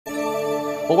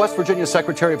Well, West Virginia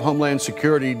Secretary of Homeland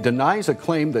Security denies a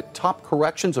claim that top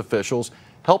corrections officials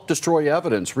helped destroy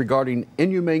evidence regarding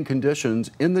inhumane conditions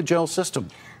in the jail system.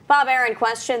 Bob Aaron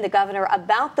questioned the governor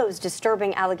about those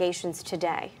disturbing allegations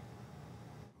today.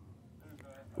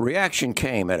 Reaction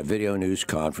came at a video news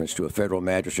conference to a federal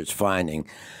magistrate's finding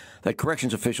that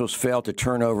corrections officials failed to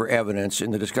turn over evidence in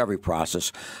the discovery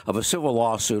process of a civil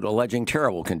lawsuit alleging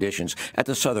terrible conditions at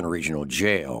the Southern Regional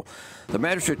Jail. The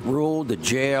magistrate ruled the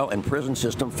jail and prison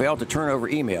system failed to turn over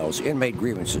emails, inmate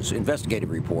grievances,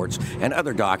 investigative reports, and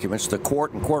other documents the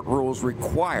court and court rules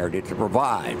required it to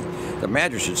provide. The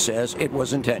magistrate says it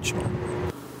was intentional.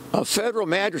 A federal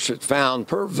magistrate found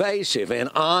pervasive and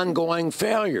ongoing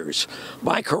failures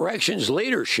by corrections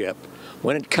leadership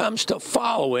when it comes to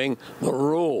following the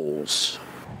rules.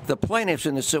 The plaintiffs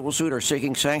in the civil suit are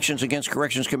seeking sanctions against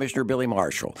Corrections Commissioner Billy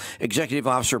Marshall, Executive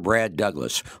Officer Brad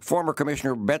Douglas, former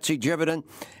Commissioner Betsy Jividen,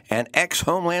 and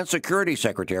ex-Homeland Security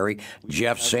Secretary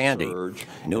Jeff Sandy.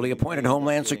 Newly appointed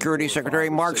Homeland Security Secretary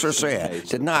Mark Sarcea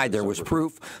denied there was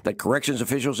proof that corrections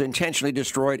officials intentionally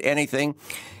destroyed anything.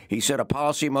 He said a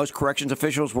policy most corrections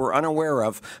officials were unaware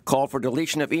of called for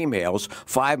deletion of emails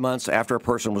 5 months after a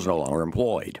person was no longer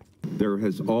employed. There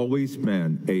has always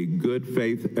been a good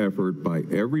faith effort by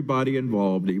everybody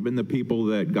involved, even the people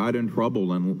that got in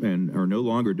trouble and are no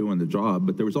longer doing the job,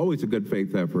 but there was always a good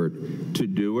faith effort to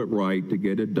do it right, to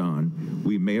get it done.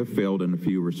 We may have failed in a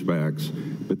few respects,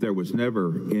 but there was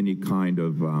never any kind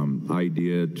of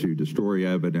idea to destroy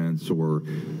evidence or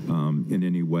in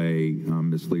any way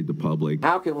mislead the public.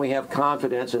 How can we have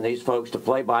confidence in these folks to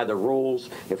play by the rules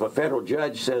if a federal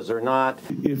judge says they're not?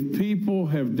 If people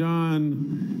have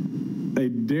done a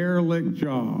derelict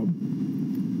job,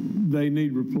 they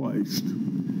need replaced.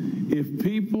 If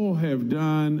people have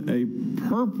done a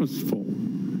purposeful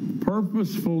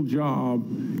job,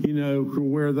 you know,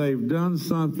 where they've done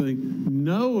something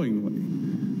knowingly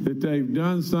that they've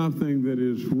done something that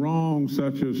is wrong,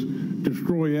 such as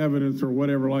destroy evidence or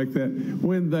whatever like that,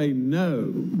 when they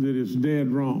know that it's dead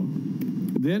wrong,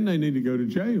 then they need to go to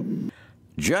jail.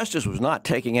 Justice was not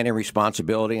taking any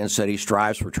responsibility and said he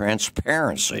strives for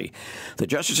transparency. The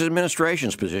Justice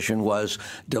Administration's position was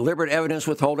deliberate evidence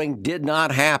withholding did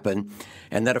not happen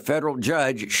and that a federal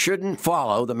judge shouldn't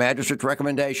follow the magistrate's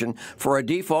recommendation for a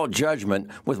default judgment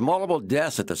with multiple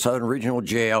deaths at the Southern Regional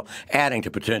Jail adding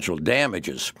to potential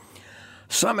damages.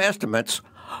 Some estimates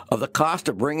of the cost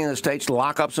of bringing the state's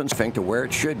lockups and Sphinx to where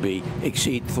it should be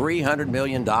exceed $300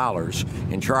 million.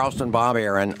 In Charleston, Bob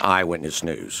Aaron, Eyewitness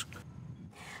News.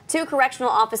 2 correctional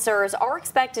officers are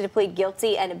expected to plead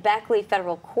guilty in Beckley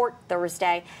Federal Court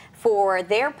Thursday for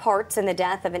their parts in the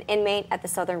death of an inmate at the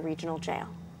Southern Regional Jail.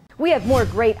 We have more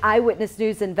great Eyewitness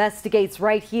News investigates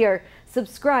right here.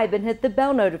 Subscribe and hit the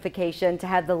bell notification to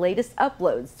have the latest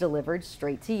uploads delivered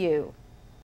straight to you.